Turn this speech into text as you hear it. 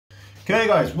G'day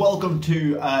guys, welcome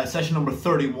to session number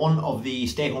 31 of the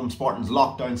Stay Home Spartans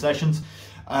lockdown sessions.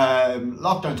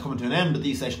 Lockdown's coming to an end, but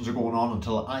these sessions are going on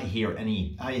until I hear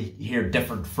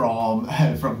different from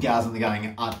Gaz and the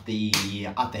gang at the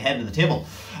head of the table.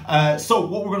 So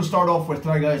what we're going to start off with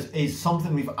today, guys, is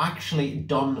something we've actually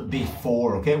done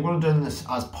before. Okay, we're going to do this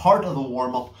as part of the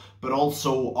warm-up, but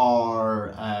also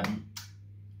our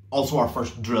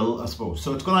first drill, I suppose.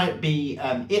 So it's going to be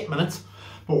 8 minutes.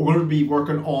 But we're going to be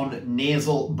working on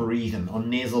nasal breathing,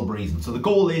 So the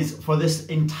goal is for this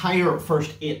entire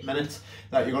first 8 minutes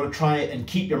that you're going to try and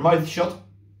keep your mouth shut.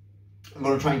 I'm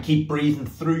going to try and keep breathing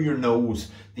through your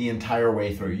nose the entire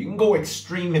way through. You can go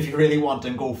extreme if you really want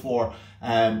and go for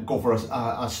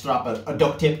a strap, a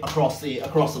duct tape across the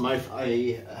mouth.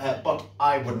 But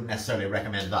I wouldn't necessarily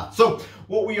recommend that. So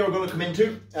what we are going to come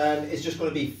into is just going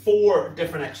to be 4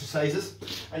 different exercises,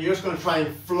 and you're just going to try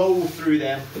and flow through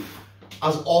them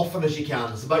as often as you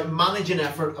can. It's about managing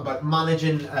effort, about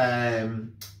managing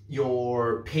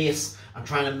your pace, and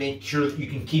trying to make sure that you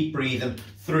can keep breathing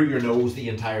through your nose the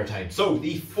entire time. So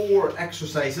the 4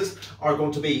 exercises are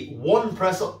going to be 1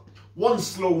 press up, 1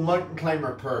 slow mountain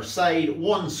climber per side,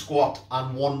 1 squat,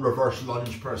 and 1 reverse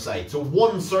lunge per side. So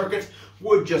 1 circuit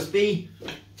would just be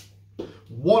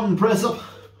 1 press up,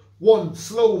 1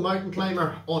 slow mountain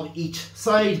climber on each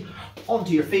side,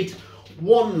 onto your feet,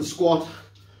 1 squat,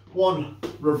 1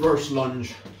 reverse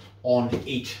lunge on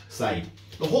each side.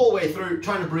 The whole way through,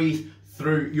 trying to breathe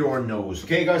through your nose.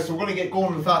 Okay guys, so we're going to get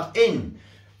going with that in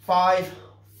 5,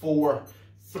 4,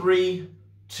 3,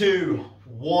 2,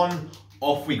 1,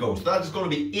 off we go. So that's going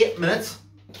to be 8 minutes.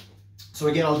 So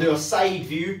again, I'll do a side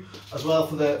view as well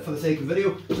for the sake of the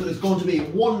video. So there's going to be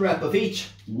 1 rep of each,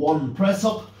 1 press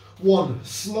up, 1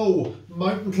 slow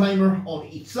mountain climber on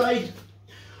each side,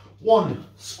 1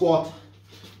 squat,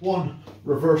 1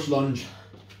 reverse lunge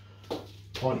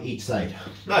on each side.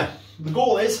 Now, the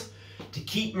goal is to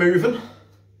keep moving.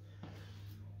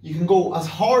 You can go as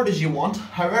hard as you want.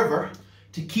 However,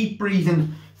 to keep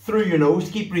breathing through your nose,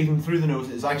 to keep breathing through the nose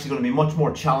is actually going to be much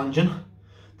more challenging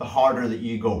the harder that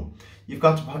you go. You've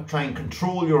got to try and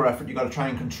control your effort. You've got to try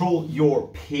and control your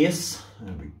pace.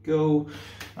 There we go.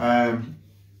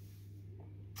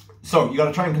 So you've got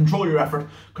to try and control your effort,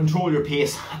 control your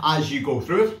pace as you go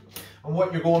through it. And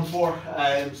what you're going for,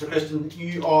 so Kristen,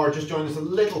 you are just joining us a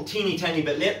little teeny tiny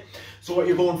bit late. So what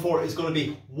you're going for is going to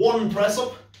be 1 press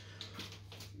up,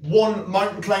 1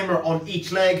 mountain climber on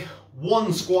each leg,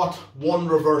 1 squat, 1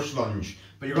 reverse lunge.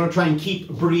 But you're going to try and keep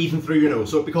breathing through your nose.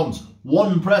 So it becomes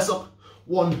 1 press up,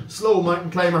 1 slow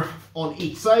mountain climber on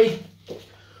each side,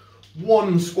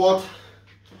 1 squat,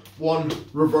 1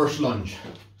 reverse lunge.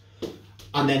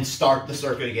 And then start the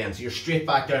circuit again. So you're straight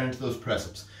back down into those press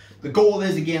ups. The goal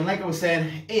is, again, like I was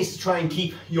saying, is to try and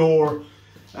keep your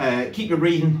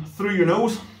breathing through your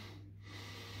nose.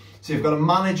 So you've got to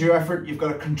manage your effort. You've got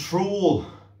to control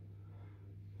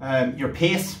your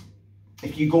pace.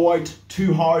 If you go out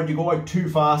too hard, you go out too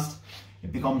fast,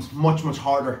 it becomes much, much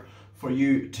harder for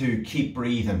you to keep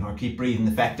breathing or keep breathing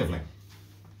effectively.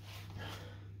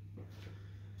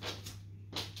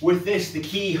 With this, the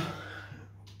key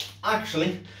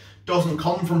actually doesn't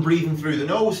come from breathing through the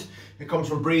nose. It comes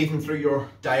from breathing through your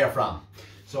diaphragm.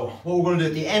 So what we're going to do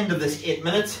at the end of this 8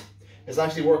 minutes is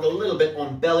actually work a little bit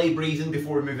on belly breathing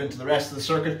before we move into the rest of the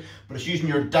circuit, but it's using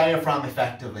your diaphragm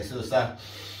effectively. So it's that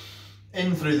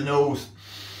in through the nose,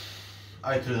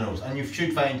 out through the nose. And you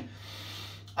should find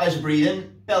as you breathe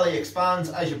in, belly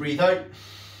expands. As you breathe out,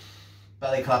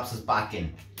 belly collapses back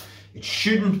in. It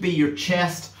shouldn't be your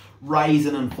chest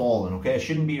rising and falling, okay? It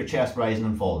shouldn't be your chest rising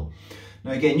and falling.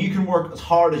 Now again, you can work as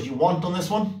hard as you want on this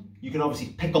one. You can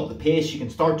obviously pick up the pace, you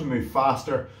can start to move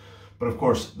faster, but of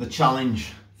course the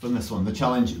challenge from this one, the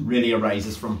challenge really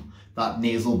arises from that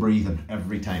nasal breathing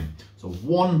every time. So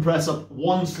 1 press up,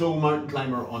 1 slow mountain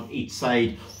climber on each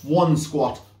side, 1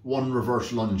 squat, 1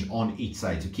 reverse lunge on each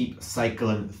side. So keep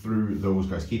cycling through those,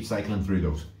 guys, keep cycling through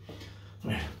those.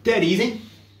 Dead easy,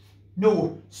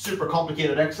 no super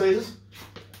complicated exercises.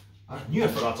 I knew I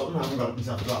forgot something, I haven't got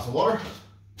myself a glass of water.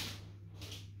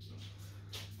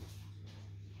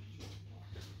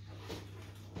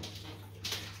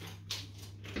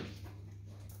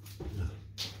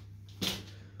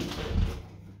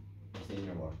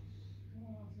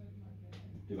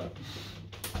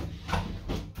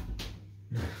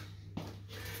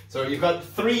 So you've got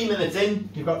 3 minutes in,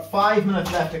 you've got 5 minutes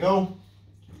left to go.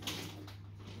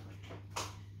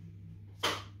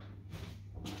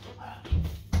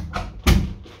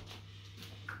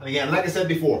 And again, like I said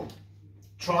before,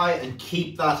 try and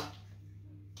keep that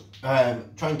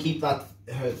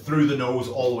through the nose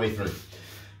all the way through.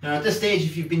 Now at this stage,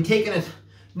 if you've been taking it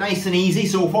Nice and easy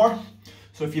so far.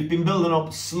 So if you've been building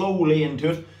up slowly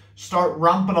into it, start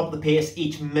ramping up the pace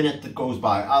each minute that goes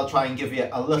by. I'll try and give you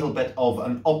a little bit of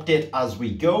an update as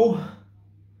we go.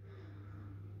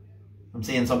 I'm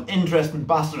seeing some interesting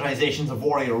bastardizations of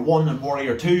Warrior 1 and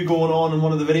Warrior 2 going on in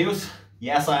one of the videos.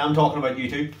 Yes, I am talking about you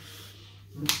two.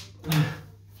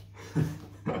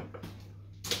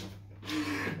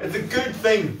 It's a good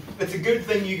thing. It's a good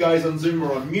thing you guys on Zoom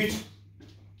are on mute.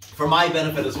 For my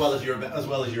benefit as well as your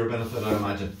benefit, I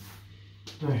imagine.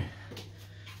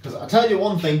 Because I'll tell you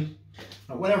one thing,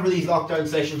 whenever these lockdown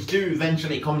sessions do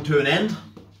eventually come to an end,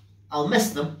 I'll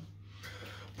miss them.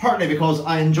 Partly because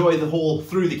I enjoy the whole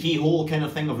through the keyhole kind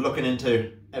of thing of looking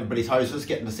into everybody's houses,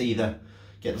 getting to see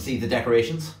the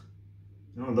decorations.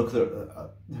 You know, look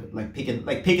like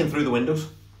peeking through the windows.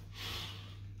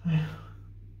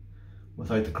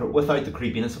 Without the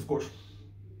creepiness, of course.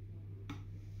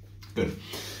 Good.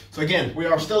 So again, we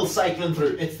are still cycling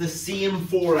through. It's the same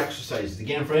 4 exercises.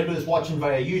 Again, for anybody that's watching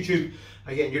via YouTube,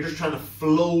 again, you're just trying to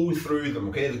flow through them,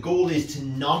 okay? The goal is to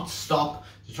not stop,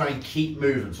 to try and keep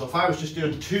moving. So if I was just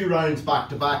doing 2 rounds back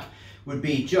to back, would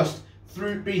be just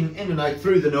through, breathing in and out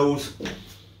through the nose.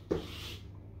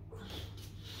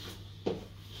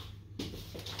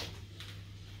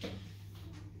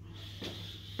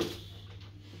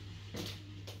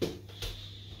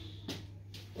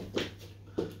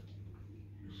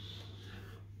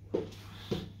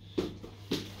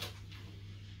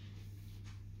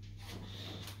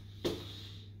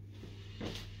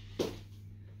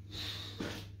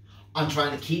 I'm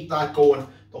trying to keep that going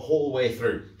the whole way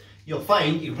through. You'll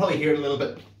find, you can probably hear it a little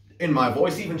bit in my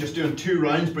voice, even just doing 2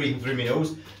 rounds breathing through my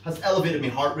nose has elevated my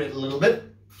heart rate a little bit.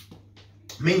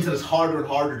 Means that it's harder and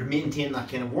harder to maintain that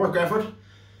kind of work effort.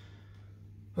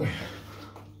 You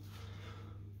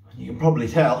can probably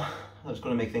tell that's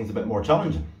going to make things a bit more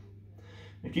challenging.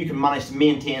 If you can manage to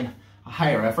maintain a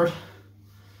higher effort,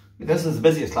 this is the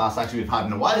busiest class actually we've had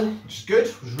in a while, which is good,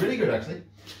 which is really good actually.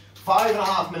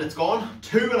 5.5 minutes gone,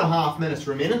 2.5 minutes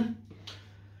remaining,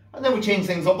 and then we change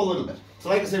things up a little bit. So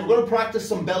like I said, we're going to practice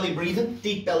some belly breathing,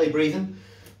 deep belly breathing,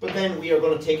 but then we are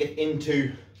going to take it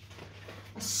into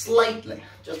a slightly,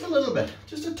 just a little bit,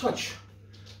 just a touch,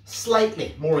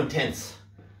 slightly more intense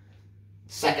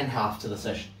second half to the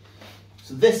session.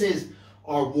 So this is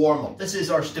our warm-up, this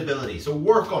is our stability. So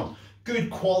work on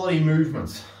good quality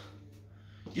movements.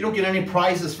 You don't get any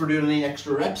prizes for doing any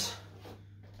extra reps.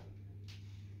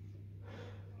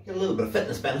 Get a little bit of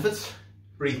fitness benefits,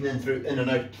 breathing in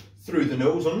and out through the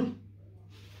nose only,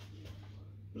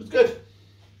 but it's good.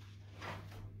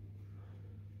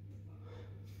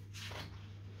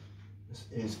 This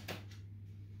is,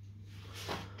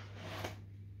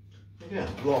 again,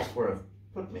 I've lost where I've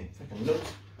put my fucking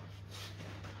notes.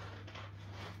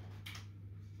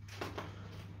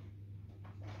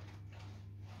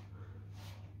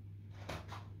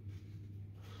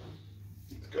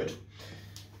 It's good.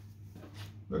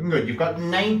 Looking good. You've got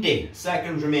 90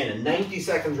 seconds remaining. 90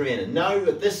 seconds remaining. Now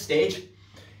at this stage,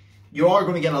 you are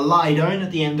going to get a lie down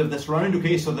at the end of this round.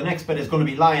 Okay, so the next bit is going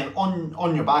to be lying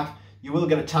on your back. You will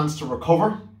get a chance to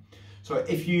recover. So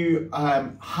if you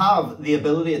have the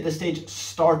ability at this stage,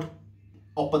 start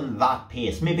upping that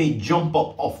pace. Maybe jump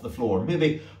up off the floor.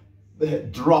 Maybe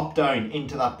drop down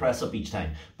into that press up each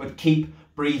time. But keep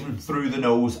breathing through the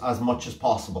nose as much as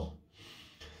possible.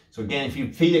 So again, if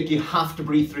you feel like you have to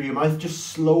breathe through your mouth, just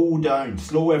slow down.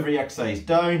 Slow every exercise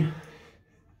down.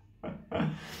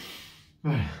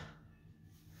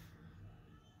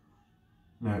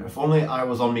 Now, if only I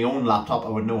was on my own laptop, I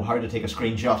would know how to take a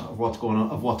screenshot of what's going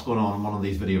on in one of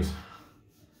these videos.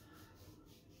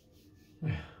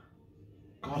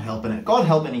 God helping it. God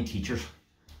help any teachers.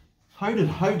 How do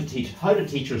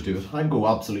teachers do it? I'd go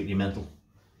absolutely mental.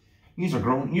 Yous are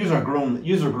grown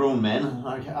men.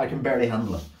 I can barely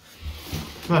handle it.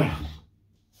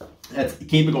 Let's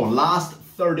keep it going. Last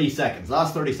 30 seconds.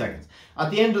 Last 30 seconds. At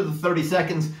the end of the 30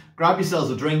 seconds, grab yourselves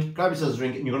a drink,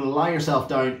 and you're going to lie yourself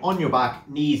down on your back,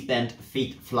 knees bent,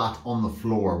 feet flat on the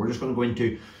floor. We're just going to go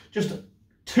into just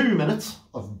 2 minutes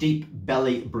of deep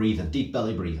belly breathing. Deep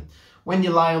belly breathing. When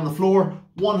you lie on the floor,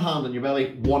 1 hand on your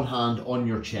belly, 1 hand on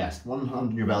your chest. 1 hand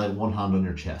on your belly, 1 hand on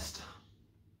your chest.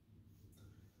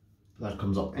 That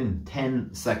comes up in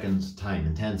 10 seconds time.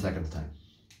 In 10 seconds time.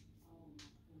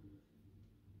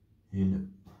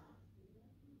 In.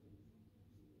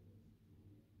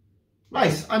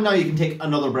 Nice, and now you can take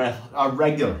another breath, a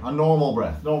normal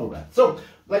breath. So,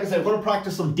 like I said, we're going to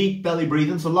practice some deep belly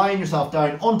breathing. So lying yourself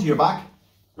down onto your back,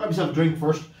 grab yourself a drink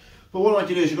first. But what I want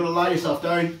you to do is you're going to lie yourself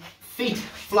down, feet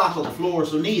flat on the floor,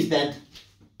 so knees bent,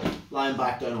 lying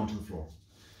back down onto the floor.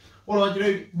 what I want you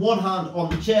to do, one hand on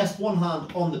the chest, one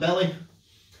hand on the belly.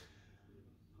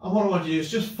 And what I want you to do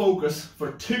is just focus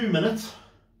for 2 minutes.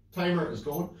 Timer is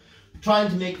going. Trying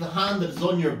to make the hand that is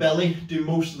on your belly do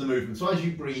most of the movement. So as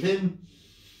you breathe in,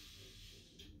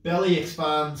 belly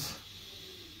expands.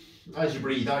 As you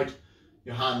breathe out,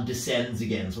 your hand descends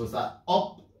again. So it's that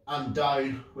up and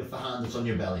down with the hand that's on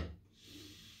your belly.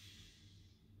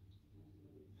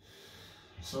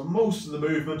 So most of the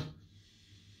movement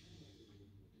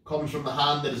comes from the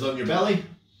hand that is on your belly.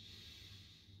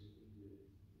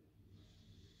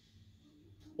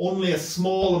 Only a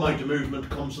small amount of movement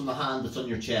comes from the hand that's on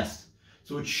your chest.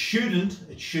 So it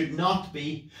should not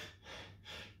be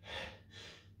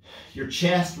your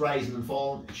chest rising and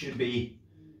falling. It should be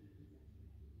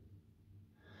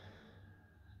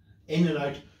in and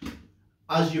out.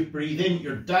 As you breathe in,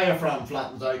 your diaphragm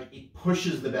flattens out. It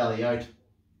pushes the belly out.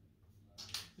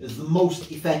 It's the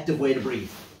most effective way to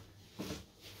breathe.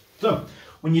 So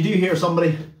when you do hear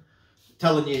somebody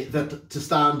telling you that to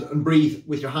stand and breathe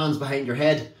with your hands behind your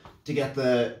head to get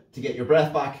your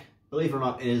breath back, believe it or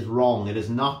not, it is wrong. It is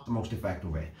not the most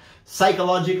effective way.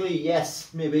 Psychologically, yes,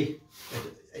 maybe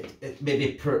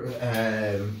it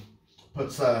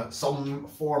puts some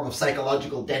form of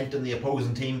psychological dent in the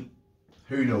opposing team.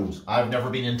 Who knows? I've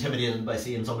never been intimidated by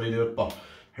seeing somebody do it, but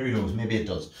who knows? Maybe it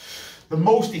does. The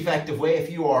most effective way, if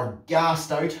you are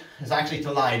gassed out, is actually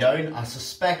to lie down. I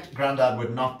suspect Grandad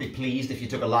would not be pleased if you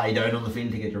took a lie down on the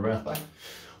field to get your breath back.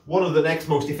 One of the next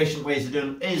most efficient ways of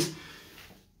doing it is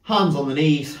hands on the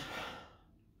knees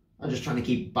and just trying to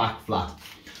keep back flat.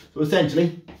 So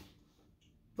essentially,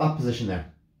 that position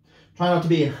there. Try not to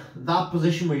be in that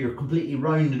position where you're completely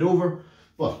rounded over,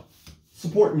 but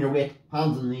supporting your weight,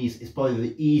 hands on the knees, is probably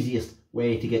the easiest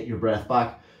way to get your breath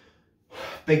back.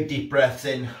 Big deep breaths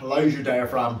in, allows your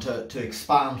diaphragm to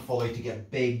expand fully, to get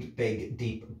big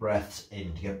deep breaths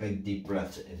in,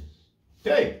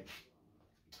 Okay.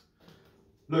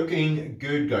 Looking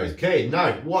good, guys. Okay,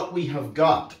 now what we have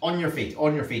got, on your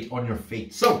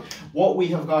feet. So what we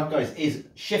have got, guys, is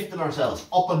shifting ourselves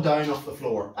up and down off the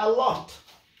floor a lot.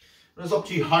 And it's up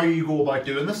to you how you go about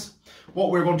doing this. What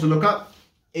we're going to look at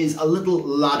is a little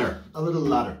ladder.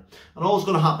 And all that's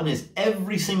going to happen is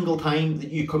every single time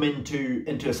that you come into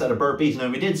a set of burpees,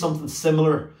 now we did something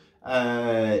similar,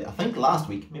 I think last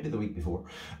week, maybe the week before,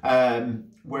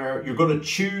 where you're going to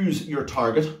choose your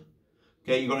target.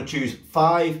 Okay, you're going to choose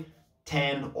 5,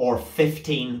 10 or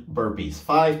 15 burpees.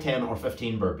 5, 10 or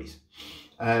 15 burpees.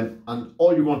 And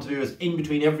all you're going to do is in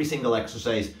between every single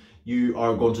exercise, you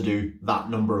are going to do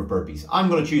that number of burpees. I'm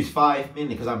going to choose 5,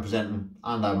 mainly because I'm presenting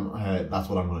and that's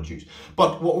what I'm going to choose.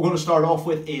 But what we're going to start off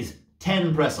with is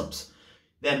 10 press-ups,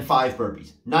 then 5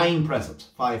 burpees, 9 press-ups,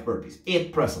 5 burpees,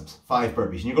 8 press-ups, 5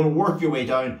 burpees. And you're going to work your way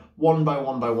down one by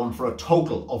one for a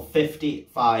total of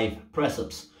 55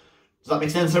 press-ups. Does that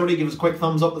make sense, everybody? Give us a quick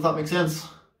thumbs up if that makes sense.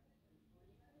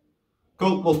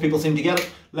 Cool, most people seem to get it.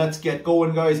 Let's get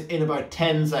going, guys, in about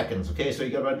 10 seconds. Okay, so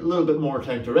you got about a little bit more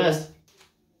time to rest.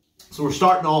 So we're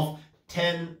starting off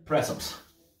 10 press-ups.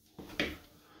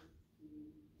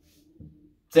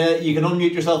 So you can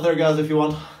unmute yourself there, guys, if you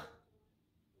want.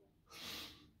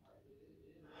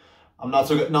 I'm not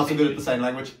so good at the sign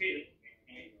language.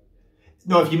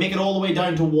 No, if you make it all the way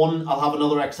down to 1, I'll have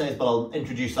another exercise, but I'll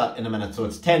introduce that in a minute. So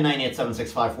it's 10, 9, 8, 7,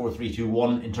 6, 5, 4, 3, 2,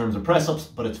 1 in terms of press-ups,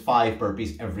 but it's 5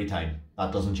 burpees every time.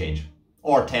 That doesn't change.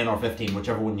 Or 10 or 15,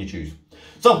 whichever one you choose.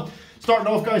 So, starting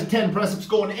off, guys, 10 press-ups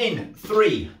going in.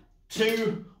 3,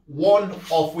 2, 1,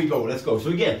 off we go. Let's go. So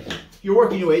again, you're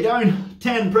working your way down,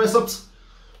 10 press-ups.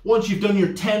 Once you've done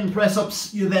your 10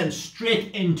 press-ups, you then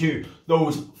straight into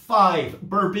those 5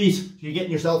 burpees. You're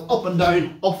getting yourself up and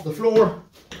down off the floor.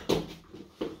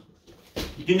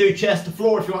 You can do chest to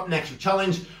floor if you want an extra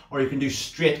challenge, or you can do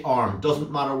straight arm.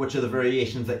 Doesn't matter which of the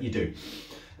variations that you do.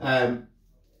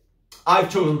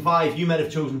 I've chosen 5, you might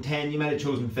have chosen 10, you might have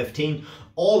chosen 15.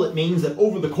 All it means that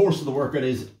over the course of the workout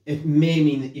is, it may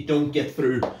mean that you don't get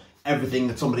through everything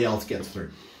that somebody else gets through.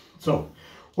 So,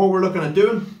 what we're looking at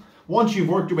doing, once you've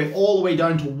worked your way all the way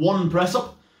down to 1 press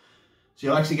up, so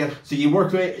you'll actually get, so you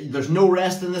work your way, there's no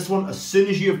rest in this one. As soon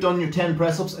as you've done your 10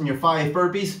 press ups and your 5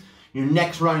 burpees, your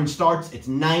next round starts. It's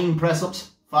 9 press ups,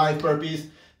 5 burpees,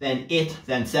 then 8,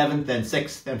 then 7, then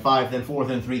 6, then 5, then 4,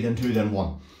 then 3, then 2, then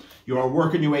 1. You are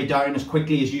working your way down as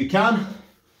quickly as you can.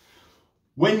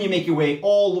 When you make your way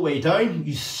all the way down,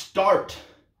 you start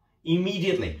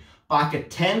immediately back at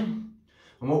 10.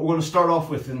 And what we're going to start off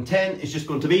with in 10 is just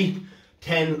going to be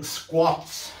 10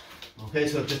 squats. Okay,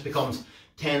 so it just becomes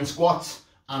 10 squats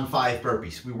and 5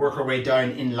 burpees. We work our way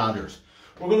down in ladders.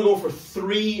 We're going to go for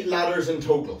 3 ladders in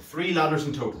total. 3 ladders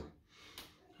in total.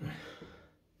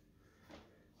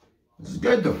 This is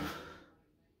good though.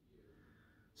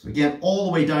 So again, all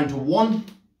the way down to 1.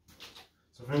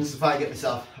 So for instance, if I get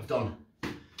myself, I've done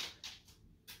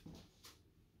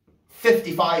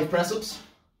 55 press-ups,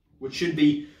 which should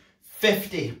be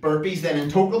 50 burpees then in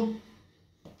total.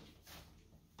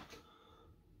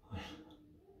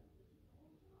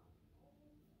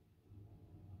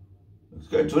 That's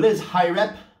good. So it is high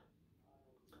rep.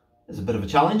 It's a bit of a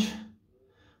challenge.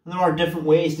 And there are different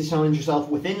ways to challenge yourself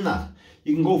within that.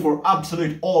 You can go for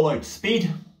absolute all-out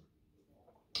speed.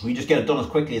 We just get it done as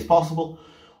quickly as possible.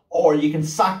 Or you can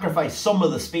sacrifice some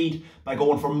of the speed by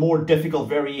going for more difficult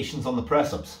variations on the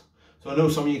press-ups. So I know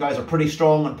some of you guys are pretty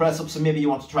strong on press-ups, so maybe you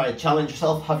want to try to challenge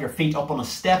yourself, have your feet up on a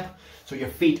step, so your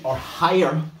feet are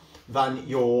higher than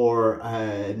your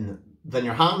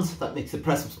hands. That makes the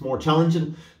press-ups more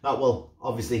challenging. That will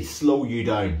obviously slow you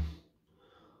down.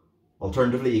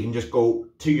 Alternatively, you can just go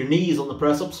to your knees on the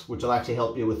press-ups, which will actually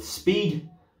help you with speed.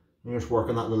 And you're just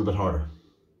working that a little bit harder.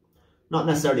 Not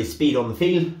necessarily speed on the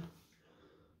field,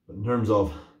 but in terms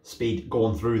of speed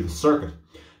going through the circuit.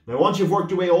 Now once you've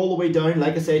worked your way all the way down,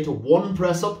 like I say, to 1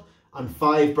 press-up and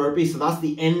 5 burpees, so that's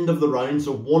the end of the round,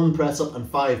 so 1 press-up and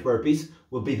 5 burpees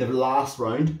will be the last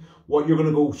round. What you're going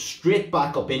to go straight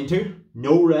back up into,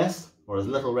 no rest, or as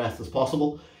little rest as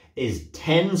possible, is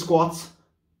 10 squats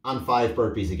and 5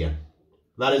 burpees again.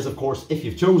 That is, of course, if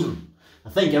you've chosen. I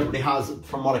think everybody has,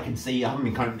 from what I can see, I haven't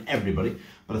been counting everybody,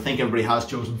 but I think everybody has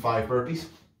chosen 5 burpees.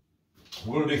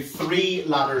 We're going to do 3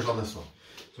 ladders on this one.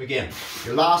 So again,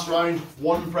 your last round,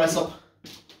 1 press up,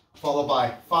 followed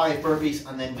by 5 burpees,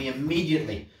 and then we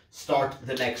immediately start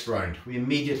the next round. We're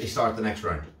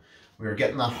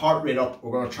getting that heart rate up.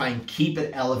 We're going to try and keep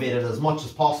it elevated as much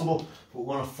as possible, but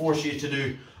we're going to force you to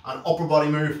do an upper body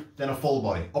move, then a full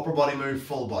body. Upper body move,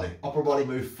 full body. Upper body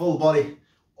move, full body,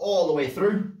 all the way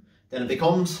through. Then it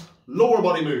becomes lower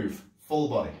body move, full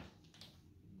body.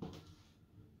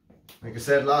 Like I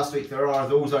said last week, there are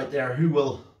those out there who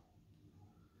will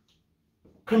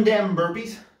condemn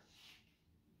burpees,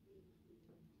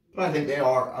 but I think they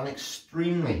are an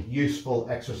extremely useful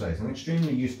exercise.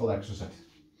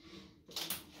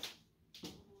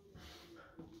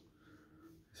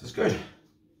 This is good.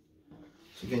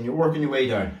 So again, you're working your way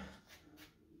down.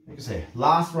 Like I say,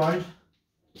 last round,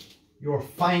 your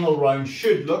final round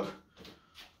should look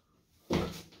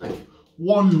like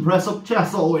 1 press up,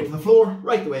 chest all the way to the floor,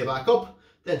 right the way back up,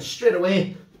 then straight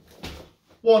away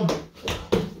 1,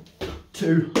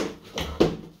 2,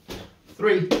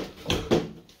 3,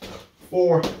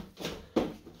 4,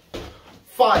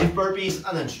 5 burpees,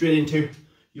 and then straight into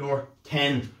your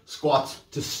 10 squats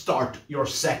to start your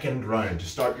second round.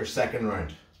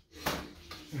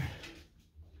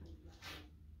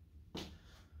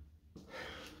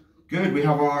 Good, we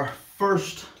have our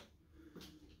first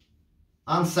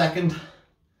and second.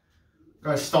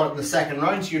 Guys, starting the second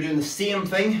round, so you're doing the same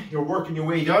thing. You're working your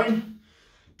way down.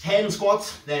 10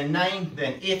 squats, then 9,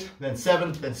 then 8, then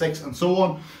 7, then 6, and so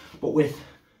on. But with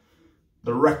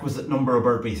the requisite number of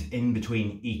burpees in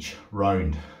between each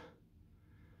round.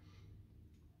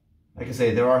 Like I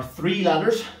say, there are 3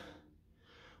 ladders.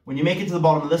 When you make it to the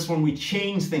bottom of this one, we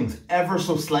change things ever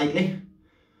so slightly.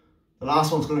 The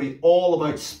last one's going to be all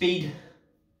about speed.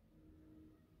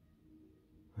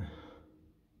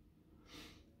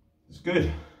 It's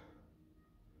good.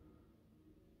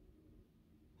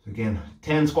 So again,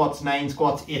 10 squats, 9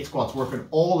 squats, 8 squats, working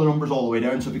all the numbers all the way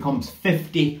down, so it becomes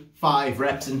 55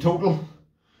 reps in total.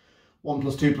 1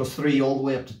 plus 2 plus 3 all the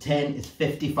way up to 10 is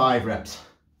 55 reps.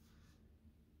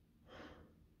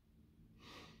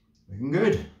 Looking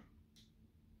good.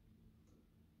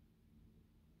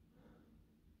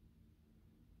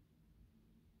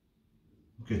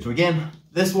 Good, so again,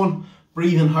 this one,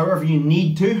 breathing however you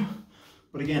need to,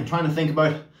 but again, trying to think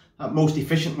about that most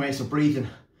efficient way, so breathing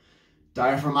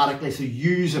diaphragmatically, so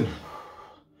using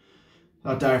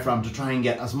that diaphragm to try and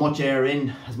get as much air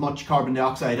in, as much carbon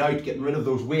dioxide out, getting rid of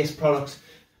those waste products,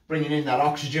 bringing in that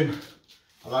oxygen,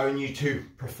 allowing you to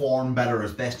perform better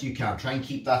as best you can. Try and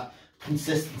keep that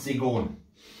consistency going.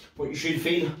 What you should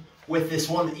feel with this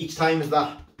one each time is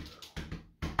that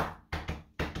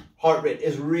heart rate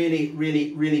is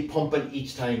really pumping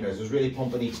each time, guys. It's really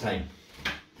pumping each time.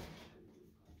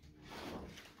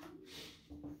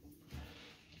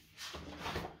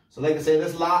 So like I say,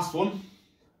 this last one,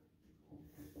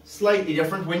 slightly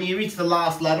different. When you reach the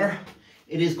last ladder,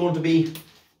 it is going to be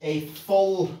a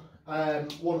full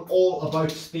one all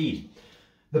about speed.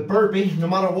 The burpee, no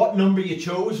matter what number you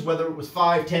chose, whether it was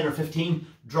 5, 10 or 15,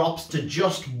 drops to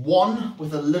just 1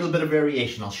 with a little bit of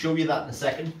variation. I'll show you that in a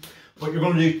second. but you're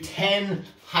going to do 10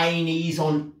 high knees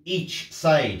on each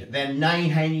side, then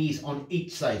 9 high knees on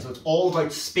each side. So it's all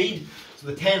about speed. So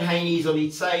the 10 high knees on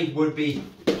each side would be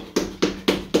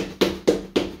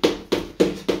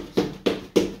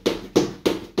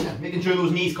making sure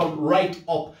those knees come right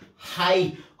up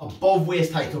high, above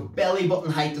waist height. So belly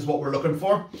button height is what we're looking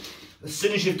for. As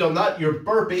soon as you've done that, your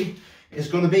burpee is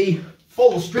going to be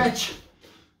full stretch,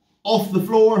 off the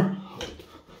floor,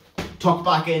 tuck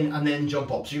back in, and then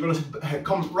jump up. So you're going to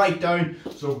come right down.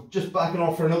 So just backing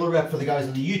off for another rep for the guys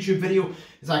in the YouTube video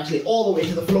is actually all the way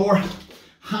to the floor,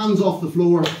 hands off the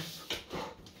floor,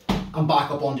 and back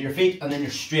up onto your feet, and then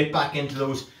you're straight back into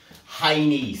those high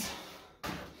knees.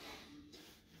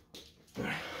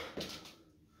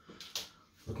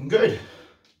 Looking good.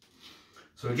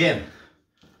 So again,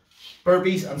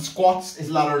 burpees and squats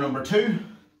is ladder number 2,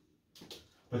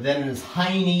 but then it is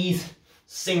high knees,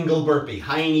 single burpee,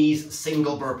 high knees,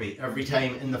 single burpee every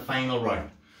time in the final round.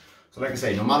 So like I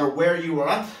say, no matter where you are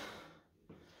at,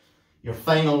 your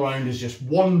final round is just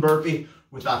 1 burpee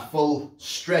with that full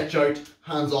stretch out,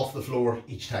 hands off the floor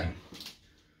each time.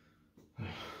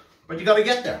 But you got to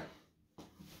get there.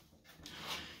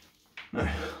 Now,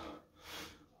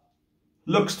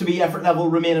 looks to be effort level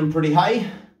remaining pretty high.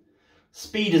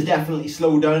 Speed is definitely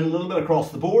slowed down a little bit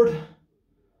across the board.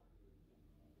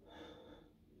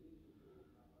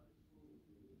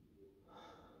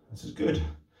 This is good.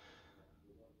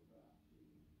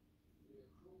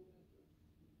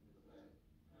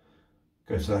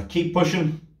 Good, so keep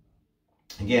pushing.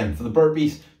 Again, for the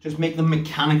burpees, just make them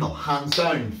mechanical. Hands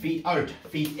down, feet out,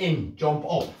 feet in, jump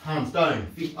up. Hands down,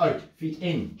 feet out, feet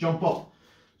in, jump up.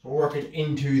 So we're working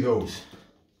into those.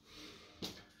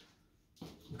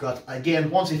 We've got, again,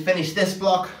 once we finish this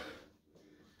block,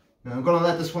 now I'm going to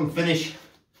let this one finish.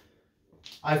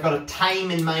 I've got a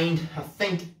time in mind. I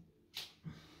think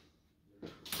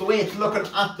the way it's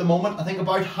looking at the moment, I think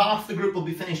about half the group will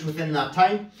be finished within that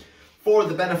time. For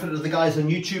the benefit of the guys on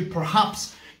YouTube,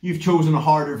 perhaps you've chosen a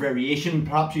harder variation.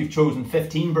 Perhaps you've chosen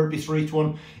 15 burpees for each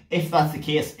one. If that's the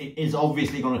case, it is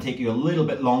obviously going to take you a little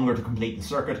bit longer to complete the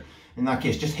circuit. In that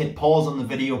case, just hit pause on the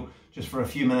video just for a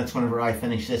few minutes whenever I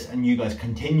finish this and you guys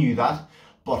continue that.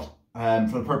 But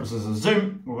for the purposes of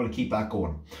Zoom, we're going to keep that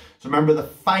going. So remember the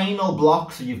final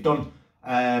block. So you've done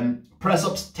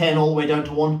press-ups 10 all the way down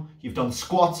to 1. You've done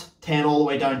squats 10 all the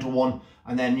way down to 1.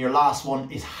 And then your last one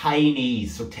is high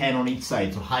knees, so 10 on each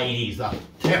side. So high knees, that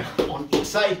 10 on each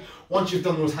side. Once you've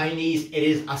done those high knees, it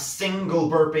is a single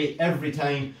burpee every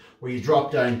time where you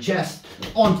drop down chest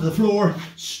onto the floor,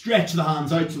 stretch the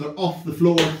hands out so they're off the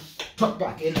floor, tuck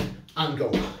back in and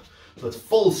go. So it's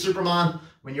full Superman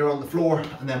when you're on the floor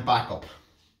and then back up.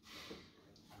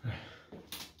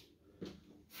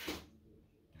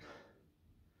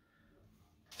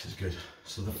 This is good.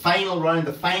 So the final round,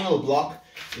 the final block,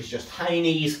 is just high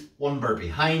knees, 1 burpee.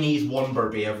 High knees, 1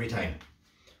 burpee every time.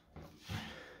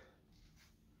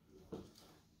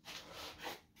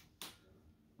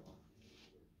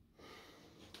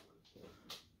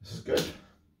 This is good.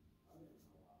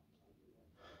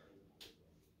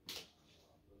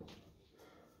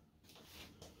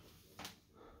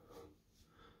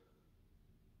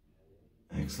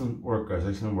 Excellent work, guys.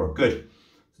 Excellent work. Good.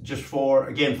 Just for,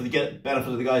 again, for the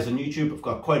benefit of the guys on YouTube, I've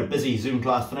got quite a busy Zoom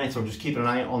class tonight, so I'm just keeping an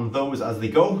eye on those as they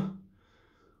go.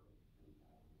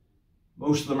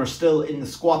 Most of them are still in the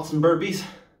squats and burpees.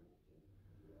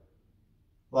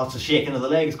 Lots of shaking of the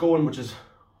legs going, which is,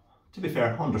 to be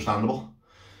fair, understandable.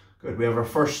 Good, we have our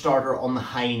first starter on the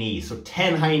high knees. So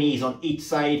 10 high knees on each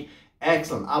side.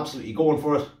 Excellent, absolutely going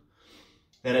for it.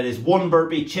 Then it is 1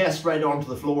 burpee, chest right onto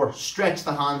the floor. Stretch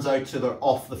the hands out so they're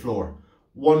off the floor.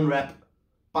 1 rep.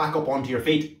 Back up onto your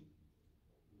feet.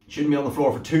 Shouldn't be on the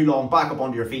floor for too long. Back up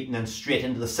onto your feet and then straight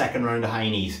into the second round of high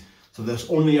knees. So there's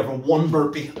only ever 1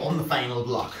 burpee on the final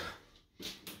block.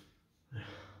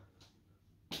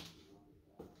 This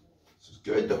is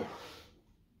good though.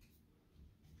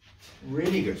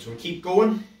 Really good. So we keep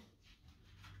going.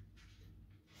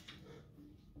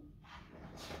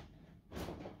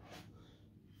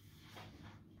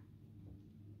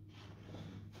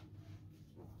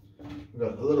 We've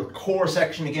got a little core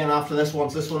section again after this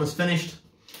once this one is finished.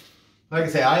 Like I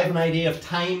say, I have an idea of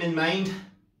time in mind.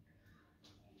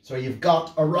 So you've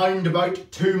got around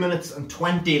about 2 minutes and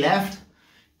 20 left.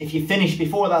 If you finish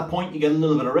before that point, you get a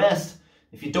little bit of rest.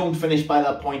 If you don't finish by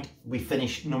that point, we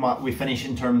finish in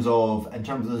terms of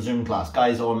the Zoom class.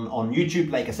 Guys on YouTube,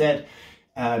 like I said,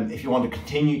 if you want to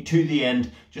continue to the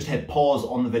end, just hit pause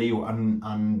on the video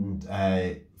and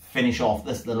finish off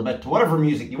this little bit to whatever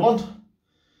music you want.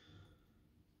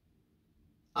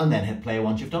 And then hit play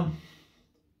once you've done.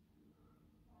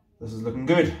 This is looking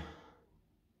good.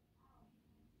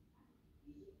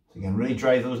 So again, really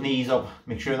drive those knees up.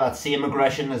 Make sure that same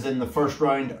aggression as in the first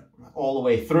round all the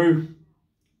way through.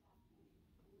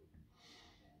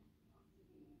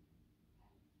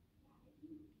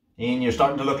 And you're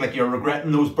starting to look like you're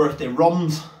regretting those birthday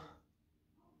rums.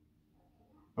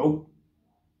 Oh,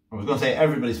 I was going to say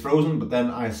everybody's frozen, but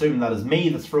then I assume that is me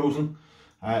that's frozen.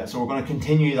 So we're going to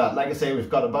continue that. Like I say, we've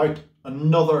got about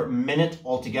another minute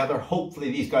altogether.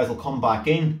 Hopefully these guys will come back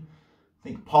in. I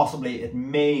think possibly it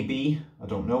may be, I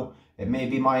don't know, it may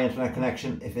be my internet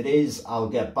connection. If it is, I'll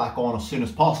get back on as soon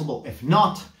as possible. If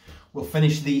not, we'll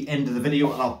finish the end of the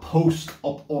video and I'll post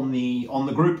up on the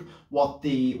group what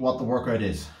the workout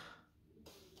is.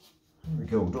 There we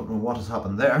go. Don't know what has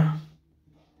happened there.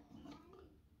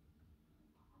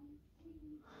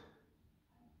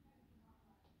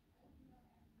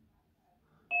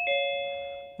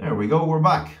 There we go, we're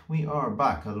back. We are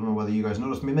back. I don't know whether you guys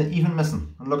noticed me even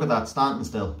missing. And look at that, standing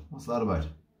still. What's that about?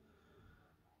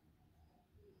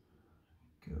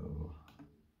 Go.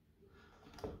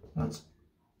 That's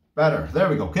better. There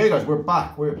we go. Okay guys, we're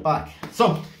back. We're back.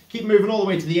 So, keep moving all the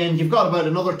way to the end. You've got about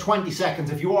another 20 seconds.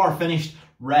 If you are finished,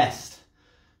 rest.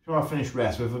 If you are finished,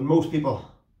 rest. We've had most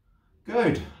people,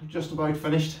 good, just about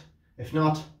finished. If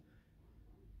not,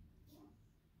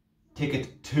 take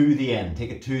it to the end.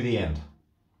 Take it to the end.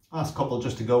 Last couple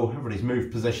just to go. Everybody's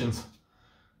moved positions.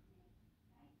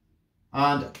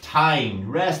 And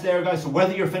time. Rest there, guys. So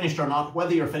whether you're finished or not,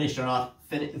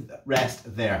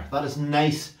 rest there. That is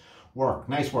nice work.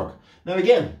 Nice work. Now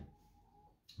again,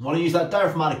 I want to use that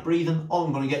diaphragmatic breathing. All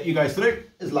I'm going to get you guys to do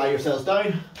is lie yourselves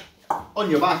down on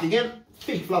your back again.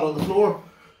 Feet flat on the floor.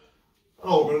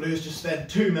 And all we're going to do is just spend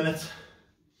 2 minutes.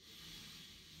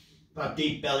 That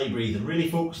deep belly breathing. Really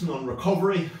focusing on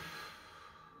recovery.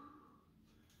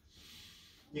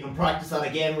 You can practice that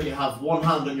again where you have one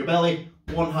hand on your belly,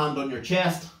 one hand on your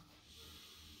chest.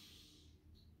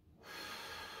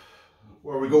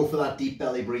 Where we go for that deep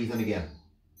belly breathing again.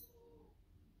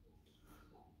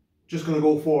 Just going to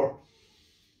go for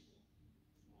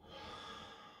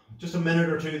just a minute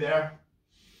or two there.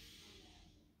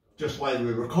 Just while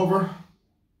we recover.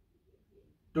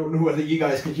 Don't know whether you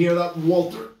guys can hear that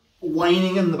Walter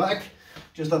whining in the back.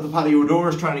 Just at the patio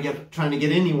doors trying to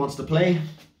get in. He wants to play.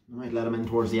 I might let him in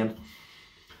towards the end.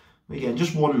 Again,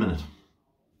 just 1 minute.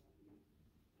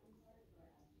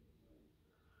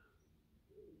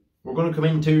 We're going to come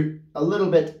into a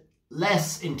little bit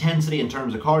less intensity in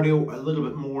terms of cardio, a little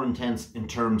bit more intense in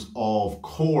terms of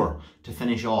core to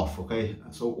finish off, okay?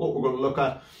 So what we're going to look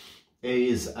at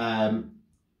is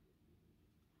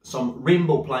some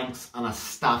rainbow planks and a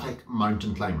static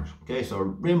mountain climber, okay? So a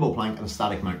rainbow plank and a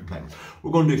static mountain climber.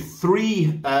 We're going to do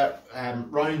 3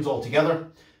 rounds altogether.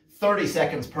 30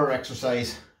 seconds per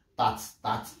exercise. That's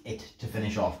it to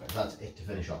finish off, guys. That's it to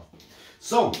finish off.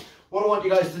 So, what I want you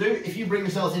guys to do, if you bring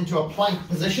yourselves into a plank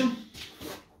position,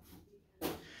 a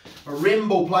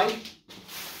rainbow plank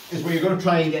is where you're going to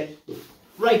try and get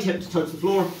right hip to touch the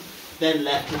floor, then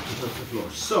left hip to touch the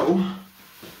floor. So,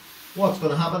 what's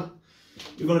going to happen?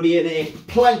 You're going to be in a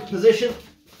plank position,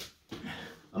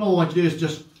 and all I want you to do is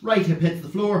just right hip hits the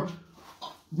floor,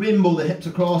 rainbow the hips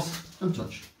across, and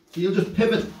touch. So you'll just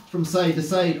pivot from side to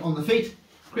side on the feet,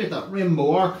 create that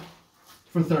rainbow arc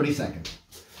for 30 seconds.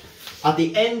 At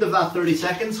the end of that 30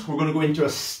 seconds, we're going to go into a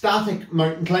static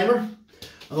mountain climber.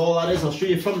 And all that is, I'll show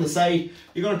you from the side,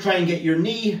 you're going to try and get your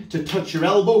knee to touch your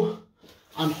elbow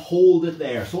and hold it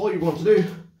there. So all you're going to do,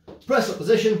 press up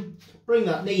position, bring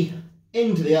that knee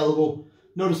into the elbow.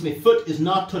 Notice my foot is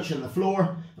not touching the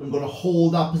floor. I'm going to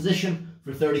hold that position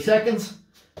for 30 seconds.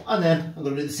 And then I'm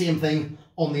going to do the same thing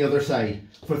on the other side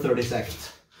for 30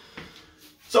 seconds.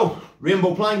 So,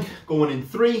 rainbow plank going in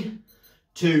 3,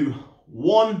 2,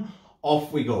 1.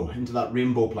 Off we go into that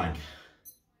rainbow plank.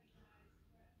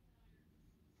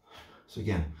 So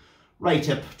again, right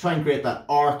hip, try and create that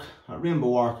arc, that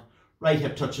rainbow arc. Right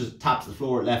hip taps the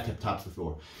floor, left hip taps the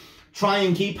floor. Try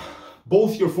and keep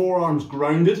both your forearms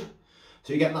grounded.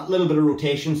 So you're getting that little bit of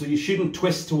rotation. So you shouldn't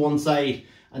twist to one side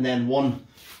and then one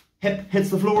hip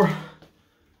hits the floor.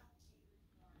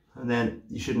 And then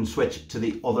you shouldn't switch to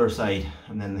the other side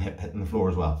and then the hip hitting the floor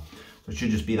as well. So it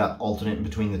should just be that alternating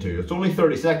between the two. It's only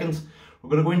 30 seconds. We're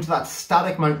going to go into that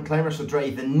static mountain climber. So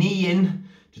drive the knee in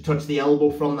to touch the elbow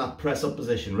from that press up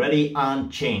position. Ready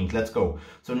and change. Let's go.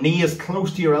 So knee as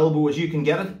close to your elbow as you can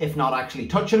get it, if not actually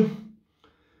touching.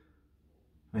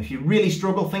 Now if you really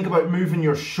struggle, think about moving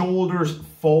your shoulders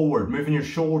forward. Moving your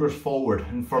shoulders forward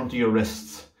in front of your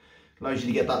wrists. Allows you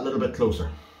to get that little bit closer.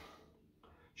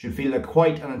 Should feel like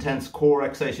quite an intense core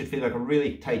exercise. Should feel like a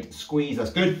really tight squeeze.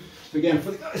 That's good. So again,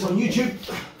 for the guys on YouTube.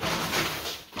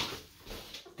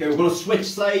 Okay, we're going to switch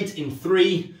sides in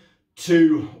 3,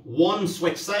 2, 1,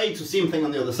 switch sides. So same thing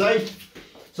on the other side.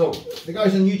 So the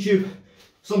guys on YouTube,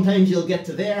 sometimes you'll get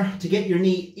to there. To get your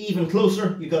knee even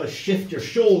closer, you've got to shift your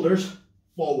shoulders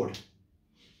forward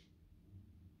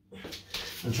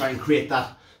and try and create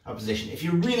that position. If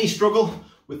you really struggle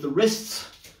with the wrists,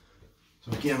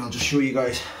 so again, I'll just show you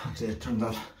guys. Actually, I turned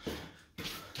that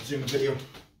Zoom video.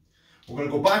 We're going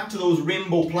to go back to those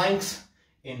rainbow planks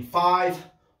in 5,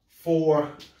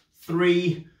 4,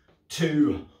 3,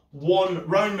 2, 1.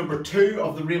 Round number 2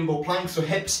 of the rainbow plank. So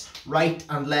hips right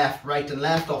and left,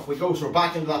 off we go. So we're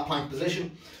back into that plank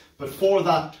position. But for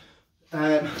that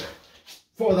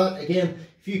again,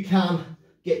 if you can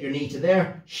get your knee to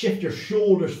there, shift your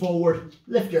shoulders forward,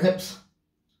 lift your hips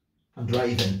and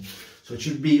drive in. So it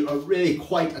should be a really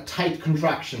quite a tight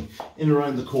contraction in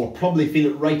around the core. Probably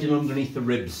feel it right in underneath the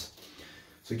ribs.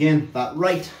 So again, that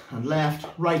right and left.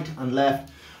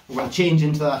 We're going to change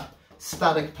into that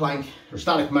static plank, or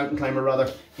static mountain climber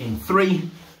rather, in 3,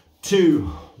 2,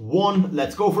 1.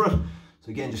 Let's go for it. So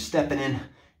again, just stepping in,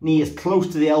 knee as close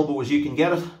to the elbow as you can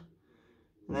get it.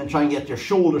 And then try and get your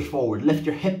shoulders forward. Lift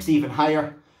your hips even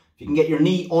higher. If you can get your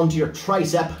knee onto your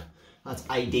tricep, that's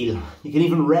ideal. You can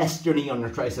even rest your knee on your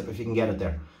tricep if you can get it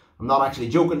there. I'm not actually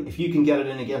joking. If you can get it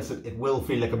in against it, it will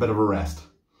feel like a bit of a rest.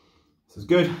 This is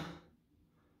good.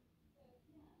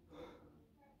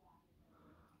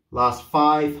 Last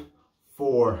 5,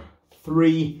 4,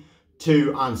 3,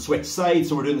 2, and switch sides.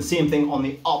 So we're doing the same thing on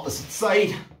the opposite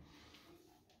side.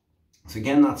 So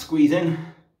again, that squeeze in.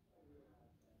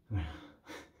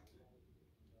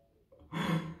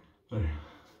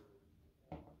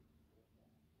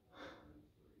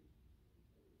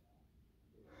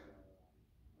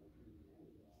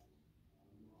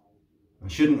 I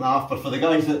shouldn't laugh, but for the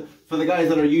guys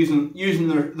that are using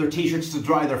their t-shirts to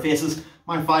dry their faces,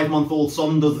 my 5-month-old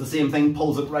son does the same thing,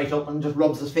 pulls it right up and just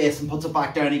rubs his face and puts it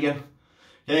back down again.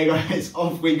 Okay guys,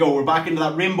 off we go. We're back into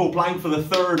that rainbow plank for the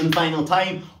 3rd and final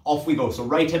time. Off we go. So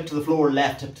right hip to the floor,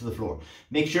 left hip to the floor.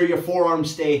 Make sure your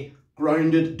forearms stay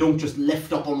grounded. Don't just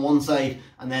lift up on one side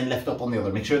and then lift up on the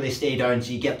other. Make sure they stay down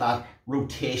so you get that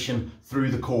rotation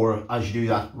through the core as you do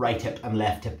that right hip and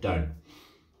left hip down.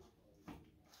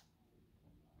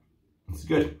 That's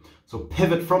good. So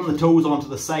pivot from the toes onto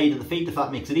the side of the feet if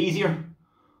that makes it easier.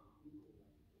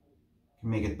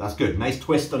 That's good. Nice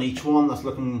twist on each one. That's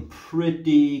looking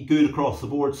pretty good across the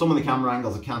board. Some of the camera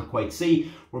angles I can't quite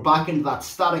see. We're back into that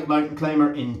static mountain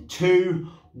climber in 2,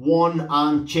 1,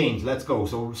 and change. Let's go.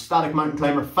 So static mountain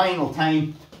climber, final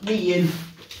time. Knee in.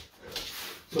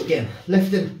 So again,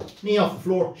 lifting, knee off the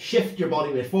floor, shift your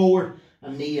body weight forward,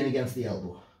 and knee in against the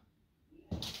elbow.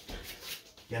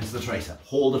 Against the tricep.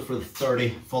 Hold it for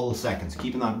 30 full seconds,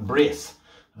 keeping that brace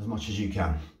as much as you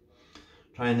can.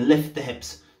 Try and lift the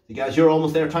hips. You guys, you're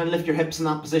almost there. Try and lift your hips in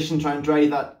that position. Try and drive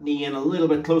that knee in a little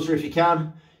bit closer if you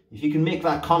can. If you can make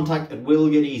that contact, it will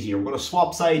get easier. We're going to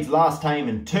swap sides last time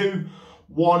in 2,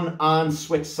 1, and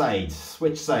switch sides.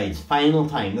 Switch sides. Final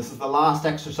time. This is the last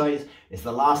exercise. It's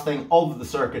the last thing of the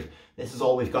circuit. This is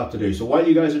all we've got to do. So while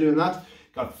you guys are doing that,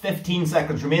 got 15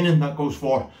 seconds remaining. That goes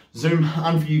for Zoom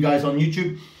and for you guys on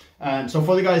YouTube. So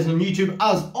for the guys on YouTube,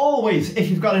 as always, if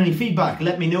you've got any feedback,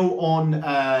 let me know on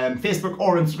Facebook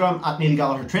or Instagram at Neil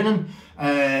Gallagher Training.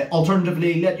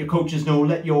 Alternatively, let your coaches know,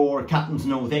 let your captains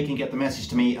know. They can get the message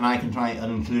to me and I can try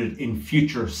and include it in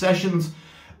future sessions.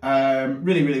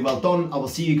 Really, really well done. I will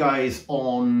see you guys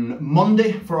on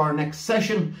Monday for our next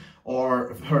session,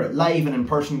 or for it live and in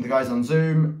person. The guys on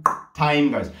Zoom,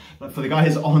 guys. But for the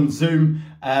guys on Zoom,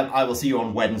 I will see you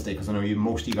on Wednesday, because I know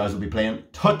most of you guys will be playing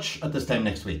touch at this time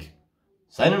next week.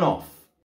 Signing off.